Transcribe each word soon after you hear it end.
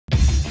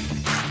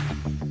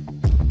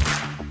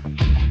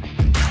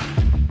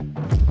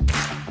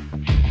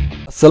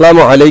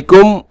আসসালামু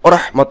আলাইকুম ওয়া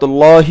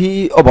রাহমাতুল্লাহি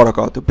ওয়া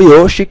বারাকাতুহু। প্রিয়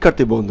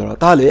শিক্ষার্থী বন্ধুরা,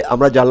 তাহলে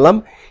আমরা জানলাম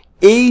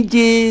এই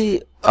যে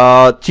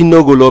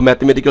চিহ্নগুলো,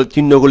 ম্যাথমেটিক্যাল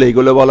চিহ্নগুলো,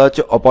 এগুলো বলা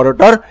হচ্ছে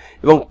অপারেটর,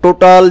 এবং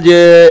টোটাল যে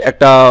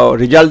একটা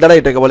রেজাল্ট দ্বারা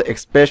এটাকে বলে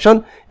এক্সপ্রেশন,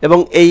 এবং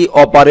এই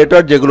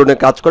অপারেটর যেগুলো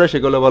নিয়ে কাজ করে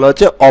সেগুলো বলা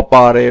হচ্ছে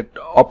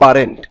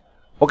অপারেন্ট।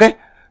 ওকে,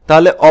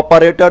 তাহলে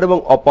অপারেটর এবং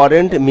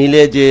অপারেন্ট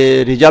মিলে যে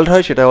রেজাল্ট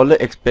হয় সেটা হলো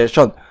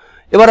এক্সপ্রেশন।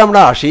 এবার আমরা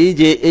আসি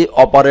যে এই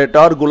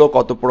অপারেটরগুলো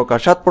কত প্রকার,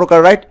 7 প্রকার,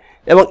 রাইট?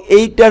 এবং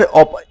এইটার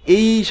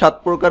এই 7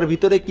 প্রকার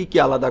ভিতরে কি কি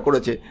আলাদা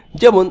করেছে,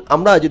 যেমন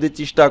আমরা যদি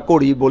চেষ্টা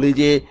করি বলি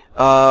যে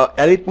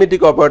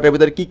অ্যারিথমেটিক অপারেটরের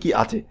ভিতরে কি কি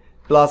আছে,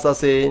 প্লাস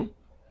আছে,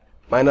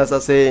 মাইনাস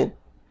আছে,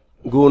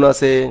 গুণ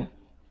আছে,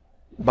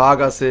 ভাগ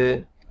আছে,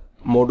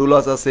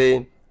 মডুলাস আছে।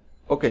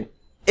 ওকে,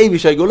 এই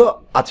বিষয়গুলো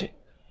আছে।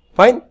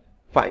 Fine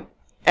fine.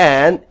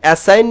 অ্যান্ড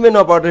অ্যাসাইনমেন্ট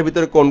অপারেটরের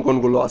ভিতরে কোন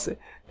কোনগুলো আছে?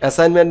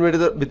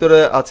 অ্যাসাইনমেন্টের ভিতরে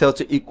আছে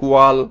হচ্ছে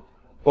ইকুয়াল,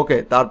 ওকে,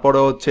 তারপরে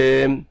হচ্ছে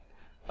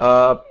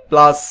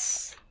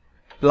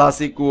প্লাস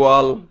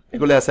ইকুয়াল,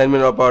 এগুলো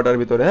অ্যাসাইনমেন্ট অপারেটরের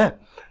ভিতরে। হ্যাঁ,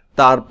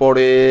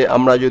 তারপরে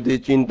আমরা যদি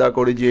চিন্তা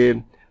করি যে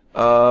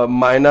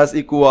মাইনাস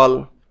ইকুয়াল,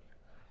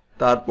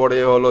 তারপরে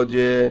হলো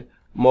যে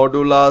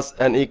মডুলাস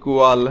অ্যান্ড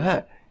ইকুয়াল,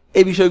 হ্যাঁ,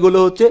 এই বিষয়গুলো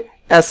হচ্ছে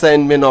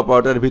অ্যাসাইনমেন্ট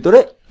অপারেটরের ভিতরে,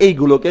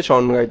 এইগুলোকে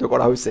সংজ্ঞায়িত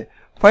করা হয়েছে।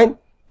 ফাইন।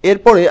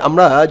 এরপরে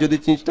আমরা যদি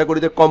চিন্তা করি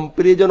যে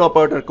কম্প্যারিজন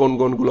অপারেটর কোন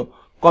কোনগুলো,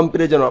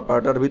 কম্প্যারিজন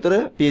অপারেটরের ভিতরে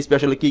পিএইচপি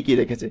আসলে কি কি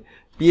রেখেছে?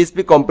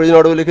 পিএইচপি কম্প্যারিজন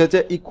অপারেটর লিখেছে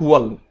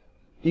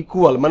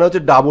ইকুয়াল মানে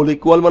হচ্ছে ডাবল,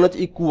 ইকুয়াল মানে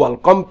হচ্ছে ইকুয়াল,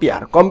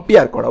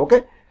 কম্পেয়ার করা। ওকে,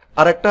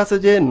 আর একটা আছে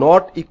যে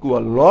নট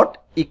ইকুয়াল,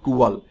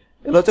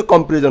 এগুলো হচ্ছে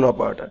কম্প্যারিজন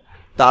অপারেটর।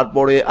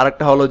 তারপরে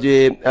আরেকটা হলো যে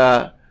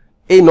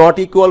এই নট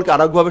ইকুয়ালকে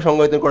আরেকভাবে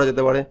সংজ্ঞায়িত করা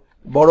যেতে পারে,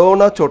 বড়ও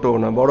না ছোটও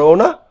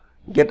না,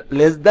 gate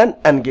less than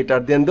and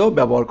greater than দিয়েও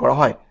ব্যবহার করা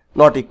হয়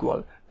নট ইকুয়াল।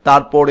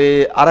 তারপরে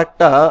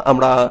আরেকটা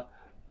আমরা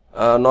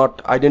নট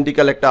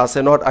আইডেন্টিক্যাল একটা আছে,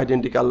 নট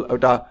আইডেন্টিক্যাল,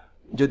 ওটা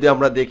যদি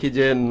আমরা দেখি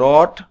যে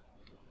নট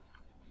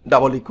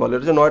ডাবল ইকুয়াল,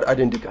 এটা হচ্ছে নট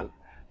আইডেন্টিক্যাল।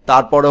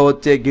 তারপরে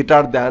হচ্ছে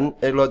গ্রেটার দ্যান,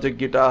 এগুলো হচ্ছে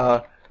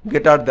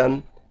গ্রেটার দ্যান,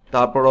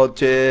 তারপরে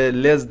হচ্ছে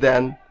লেস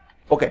দ্যান।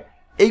 ওকে,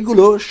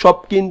 এইগুলো সব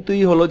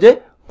কিন্তুই হলো যে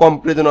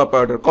কম্প্যারিজন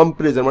অপারেটর,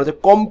 কম্প্যারিজন মানে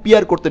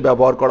কম্পেয়ার করতে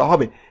ব্যবহার করা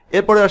হবে।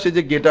 এরপরে আসে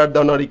যে গ্রেটার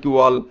দ্যান অর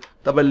ইকুয়াল,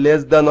 তারপরে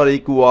লেস দ্যান অর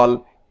ইকুয়াল,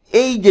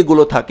 এই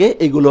যেগুলো থাকে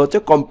এইগুলো হচ্ছে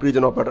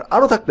কম্প্যারিজন অপারেটর।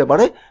 আরও থাকতে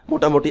পারে,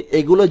 মোটামুটি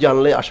এগুলো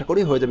জানলে আশা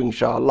করি হয়ে যাবে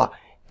ইনশাআল্লাহ।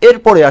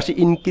 এরপরে আসি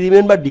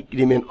ইনক্রিমেন্ট বা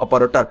ডিক্রিমেন্ট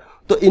অপারেটর।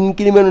 তো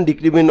ইনক্রিমেন্ট ও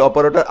ডিক্রিমেন্ট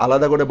অপারেটর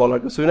আলাদা করে বলার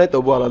কিছুই নাই,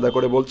 তবু আলাদা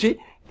করে বলছি।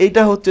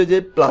 এইটা হচ্ছে যে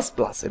প্লাস,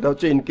 এটা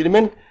হচ্ছে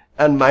ইনক্রিমেন্ট,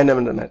 অ্যান্ড মাইনাস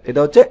এটা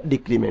হচ্ছে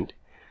ডিক্রিমেন্ট।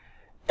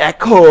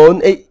 এখন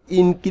এই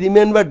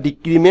ইনক্রিমেন্ট বা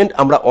ডিক্রিমেন্ট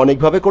আমরা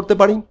অনেকভাবে করতে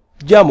পারি,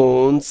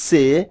 যেমন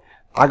সে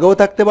আগেও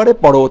থাকতে পারে,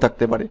 পরেও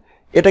থাকতে পারে।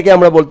 এটাকে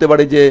আমরা বলতে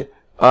পারি যে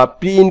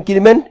প্রি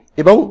ইনক্রিমেন্ট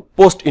এবং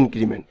post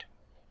increment,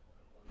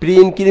 pre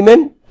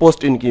increment,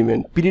 post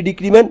increment, pre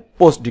decrement,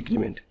 post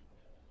decrement,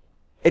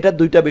 এটা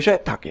দুইটা বিষয়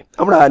থাকে।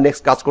 আমরা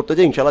নেক্সট কাজ করতে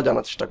যাই, ইনশাআল্লাহ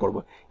জানার চেষ্টা করব।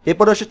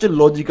 এরপরে হচ্ছে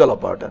লজিক্যাল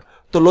অপারেটর।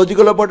 তো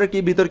লজিক্যাল অপারেটর কি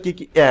ভিতর কি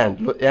কি?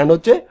 অ্যান্ড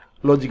হচ্ছে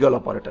লজিক্যাল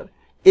অপারেটর।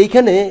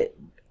 এইখানে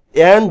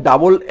অ্যান্ড,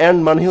 ডাবল অ্যান্ড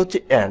মানে হচ্ছে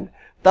অ্যান্ড।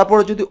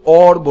 তারপরে যদি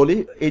অর বলি,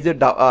 এই যে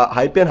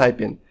হাইপেন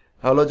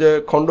হলো যে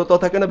খণ্ডত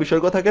থাকে না,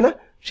 বিসর্গ থাকে না,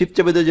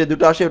 শিবচেপে যে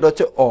দুটো আসে, এটা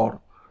হচ্ছে অর।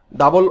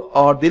 ডাবল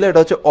অর দিলে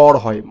এটা হচ্ছে অর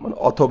হয়, মানে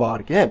অথবা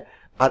আর কি। হ্যাঁ,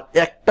 আর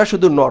একটা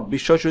শুধু নট,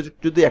 বিস্ময়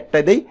যদি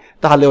একটাই দেই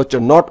তাহলে হচ্ছে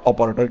নট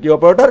অপারেটর। কি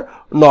অপারেটর?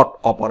 Not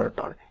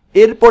operator.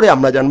 এরপরে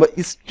আমরা জানবো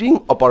স্ট্রিং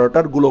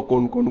অপারেটর গুলো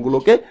কোন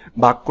কোনগুলোকে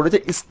ভাগ করেছে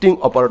স্ট্রিং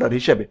অপারেটর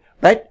হিসেবে,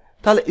 রাইট?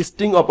 তাহলে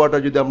স্ট্রিং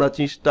অপারেটর যদি আমরা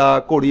চিন্তা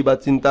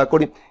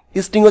করি,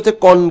 স্ট্রিং হচ্ছে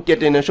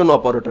কনকেটেনেশন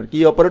অপারেটর। কি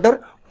অপারেটর?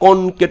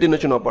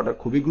 কনকেটেনেশন অপারেটর।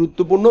 খুবই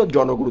গুরুত্বপূর্ণ,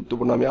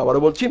 জনগুরুত্বপূর্ণ, আমি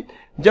আবারও বলছি।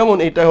 যেমন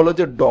এটা হলো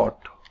যে ডট,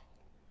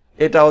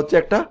 এটা হচ্ছে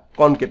একটা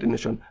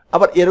কনকেটেনেশন।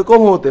 আবার এরকম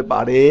হতে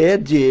পারে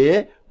যে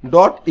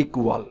ডট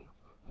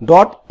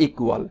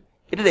ইকুয়াল।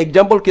 এটার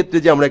এক্সাম্পল ক্ষেত্রে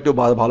যে আমরা একটু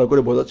ভালো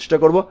করে বোঝার চেষ্টা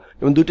করবো,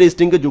 এবং দুটো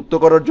স্ট্রিংকে যুক্ত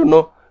করার জন্য।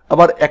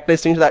 আবার একটা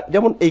স্ট্রিং,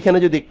 যেমন এইখানে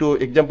যদি একটু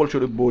এক্সাম্পল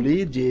স্বরূপ বলি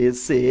যে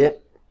সে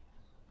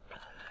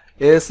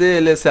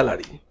এসএলএ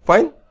স্যালারি,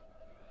 ফাইন।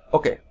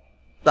 ওকে,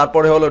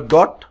 তারপরে হলো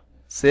ডট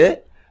সে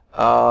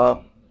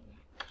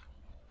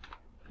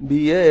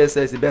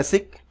BASIC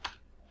বেসিক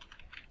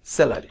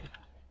স্যালারি।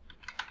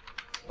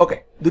 ওকে,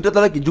 দুটো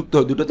তাহলে কি যুক্ত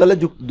হয়,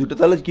 দুটো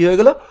তাহলে কি হয়ে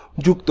গেল?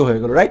 যুক্ত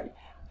হয়ে গেল, রাইট?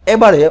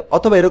 এবারে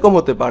অথবা এরকম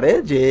হতে পারে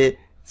যে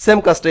সেম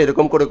কাজটা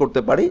এরকম করে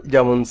করতে পারি,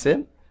 যেমন সে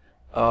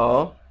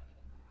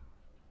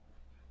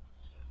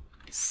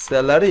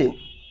salary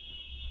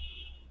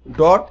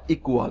dot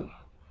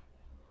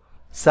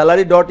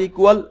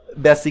equal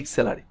basic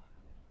salary.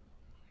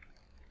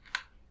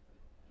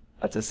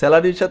 আচ্ছা,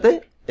 স্যালারির সাথে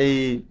এই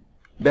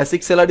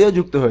বেসিক স্যালারিও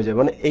যুক্ত হয়ে যায়,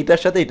 মানে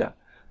এইটার সাথে এটা।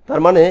 তার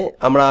মানে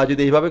আমরা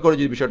যদি এইভাবে করে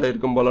যদি বিষয়টা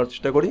এরকম বলার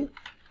চেষ্টা করি,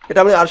 এটা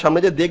আমি আর সামনে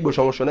যে দেখবো,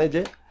 সমস্যা নেই,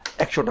 যে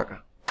 100 টাকা,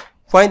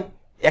 ফাইন।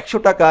 100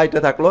 টাকা এটা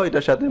থাকলো,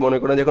 এটার সাথে মনে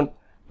করেন যখন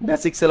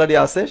বেসিক স্যালারি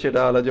আছে সেটা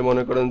হলো যে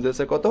মনে করেন যে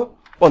কত,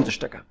 50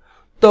 টাকা।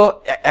 তো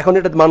এখন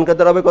এটা মান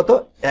কাটার হবে কত?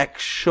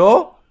 100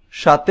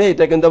 সাথে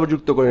এটা কিন্তু আবার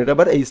যুক্ত করে, এটা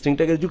আবার এই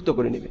স্ট্রিংটাকে যুক্ত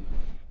করে নেবে।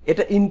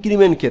 এটা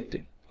ইনক্রিমেন্ট ক্ষেত্রে।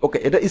 ওকে,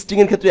 এটা স্ট্রিং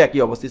এর ক্ষেত্রে একই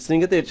অবস্থা, স্ট্রিং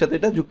এর ক্ষেত্রে এর সাথে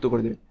এটা যুক্ত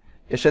করে দেবে,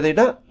 এর সাথে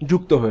এটা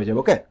যুক্ত হয়ে যাবে।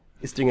 ওকে,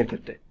 স্ট্রিং এর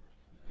ক্ষেত্রে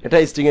এটা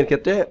স্ট্রিং এর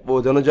ক্ষেত্রে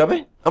বোঝানো যাবে,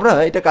 আমরা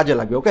এটা কাজে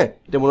লাগবে। ওকে,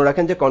 এটা মনে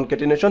রাখেন যে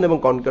কনক্যাটেনেশন এবং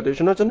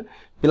কনক্যাটেনেশন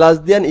প্লাস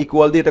দিয়ে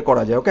ইকুয়াল দিয়ে এটা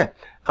করা যায়। ওকে,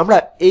 আমরা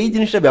এই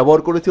জিনিসটা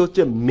ব্যবহার করেছি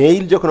হচ্ছে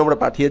মেইল যখন আমরা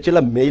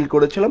পাঠিয়েছিলাম, মেইল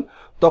করেছিলাম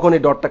তখন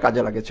এই ডটটা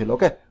কাজে লাগেছিল।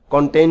 ওকে,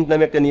 কন্টেন্ট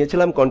নামে একটা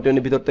নিয়েছিলাম,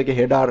 কন্টেন্টের ভিতর থেকে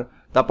হেডার,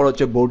 তারপর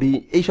হচ্ছে বডি,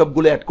 এই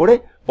সবগুলো অ্যাড করে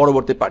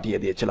পরবর্তী পাঠিয়ে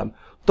দিয়েছিলাম।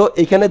 তো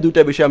এখানে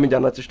দুইটা বিষয় আমি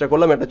জানার চেষ্টা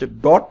করলাম, একটা হচ্ছে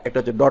ডট, একটা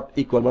হচ্ছে ডট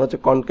ইকুয়াল, মানে হচ্ছে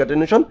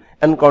কনক্যাটেনেশন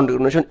অ্যান্ড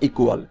কনক্যাটেনেশন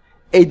ইকুয়াল,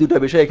 এই দুটা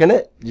বিষয় এখানে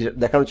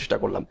দেখানোর চেষ্টা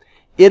করলাম।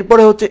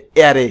 এরপরে হচ্ছে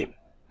অ্যারে।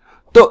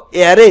 তো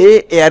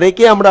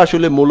অ্যারেকে আমরা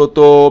আসলে মূলত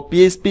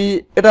পিএইচপি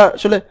এটা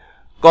আসলে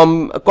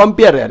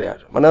কম্পেয়ার অ্যারে,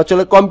 মানে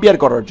আসলে কম্পেয়ার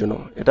করার জন্য।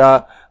 এটা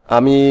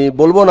আমি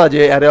বলবো না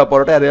যে অ্যারে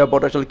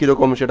অপারেটর আসলে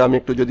কীরকম, সেটা আমি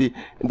একটু যদি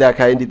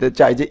দেখাই দিতে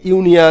চাই যে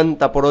ইউনিয়ন,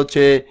 তারপর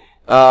হচ্ছে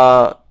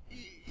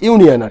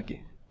ইউনিয়ন আর কি।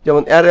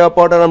 যেমন অ্যারে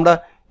অপারেটর আমরা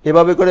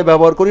এভাবে করে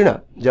ব্যবহার করি না,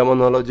 যেমন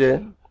হলো যে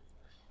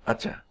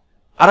আচ্ছা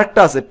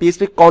আরেকটা আছে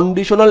PHP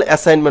conditional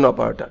assignment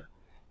operator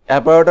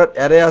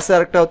array আছে,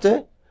 আরেকটা হচ্ছে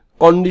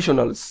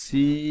conditional,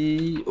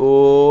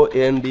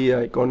 CONDI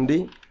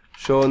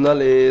conditional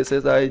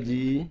ASSIG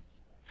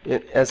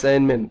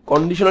assignment,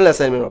 conditional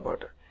assignment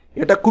operator.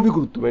 এটা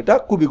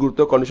খুবই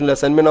গুরুত্ব কন্ডিশনাল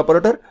অ্যাসাইনমেন্ট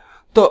অপারেটর।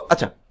 তো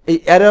আচ্ছা, এই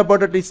অ্যারে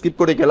অপারেটরটি স্কিপ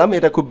করে গেলাম,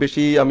 এটা খুব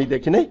বেশি আমি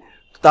দেখি নাই।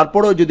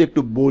 তারপরেও যদি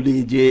একটু বলি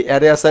যে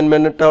অ্যারে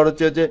অ্যাসাইনমেন্টটা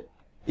হচ্ছে যে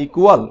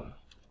ইকুয়াল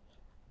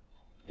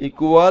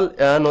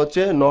অ্যান্ড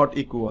হচ্ছে নট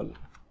ইকুয়াল,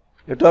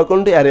 এটা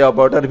কিন্তু অ্যারে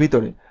অপারেটর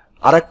ভিতরে।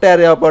 আরেকটা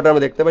অ্যারে অপারেটর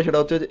আমরা দেখতে পাই, সেটা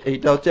হচ্ছে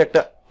এইটা হচ্ছে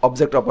একটা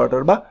অবজেক্ট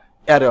অপারেটর বা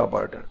অ্যারে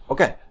অপারেটর।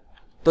 ওকে,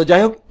 তো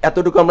যাই হোক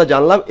এতটুকু আমরা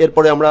জানলাম।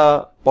 এরপরে আমরা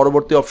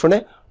পরবর্তী অপশনে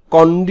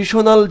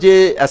কন্ডিশনাল যে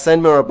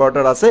অ্যাসাইনমেন্ট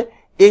অপারেটর আছে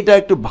এইটা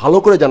একটু ভালো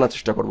করে জানার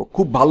চেষ্টা করব,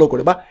 খুব ভালো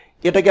করে, বা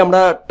এটাকে আমরা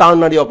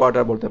টার্নারি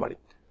অপারেটর বলতে পারি।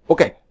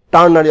 ওকে,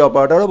 টার্নারি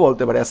অপারেটরও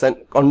বলতে পারি,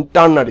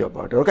 টার্নারি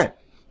অপারেটর। ওকে,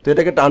 তো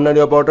এটাকে টার্নারি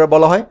অপারেটর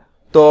বলা হয়।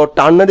 তো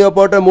টার্নারি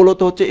অপারেটর মূলত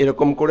হচ্ছে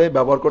এরকম করে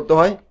ব্যবহার করতে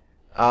হয়,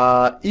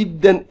 ইফ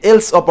দেন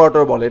এলস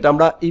অপারেটর বলে, এটা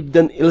আমরা ইফ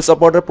দেন এলস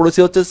অপারেটর পড়েছি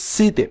হচ্ছে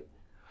সিতে।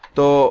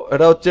 তো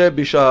এটা হচ্ছে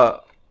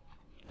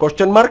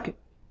কোশ্চেন মার্ক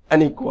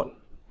অ্যান্ড ইকুয়াল,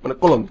 মানে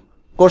colon,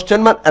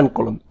 question mark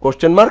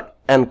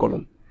and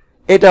colon,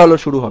 এটা হলো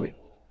শুরু হবে।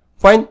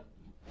 Fine,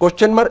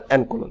 question mark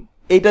and colon,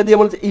 এইটা দিয়ে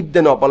বলছে if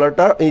then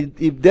operator,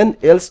 if then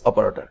else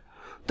operator.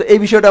 তো এই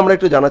বিষয়টা আমরা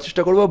একটু জানার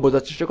চেষ্টা করবো,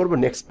 বোঝার চেষ্টা করবো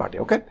নেক্সট পার্টে।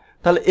 ওকে,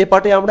 তাহলে এই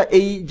পার্টে আমরা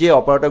এই যে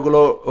অপারেটরগুলো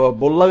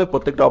বললাম,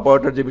 প্রত্যেকটা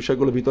অপারেটর যে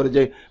বিষয়গুলো ভিতরে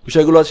যে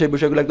বিষয়গুলো আছে সেই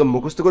বিষয়গুলো একদম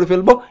মুখস্থ করে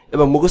ফেলবো,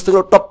 এবং মুখস্থ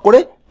করে টপ করে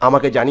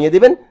আমাকে জানিয়ে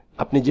দেবেন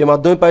আপনি যে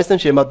মাধ্যমে পাইছেন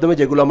সেই মাধ্যমে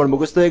যেগুলো আমার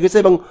মুখস্থ হয়ে গেছে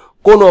এবং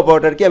কোন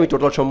অপারেটরকে আমি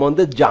টোটাল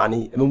সম্বন্ধে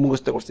জানি এবং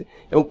মুখস্থ করছি,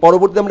 এবং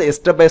পরবর্তীতে আমরা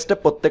স্টেপ বাই স্টেপ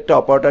প্রত্যেকটা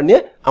অপারেটর নিয়ে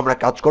আমরা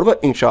কাজ করবো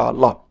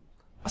ইনশাআল্লাহ।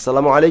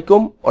 আসসালামু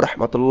আলাইকুম ওয়া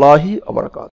রাহমাতুল্লাহি ওয়া বারাকাতুহু।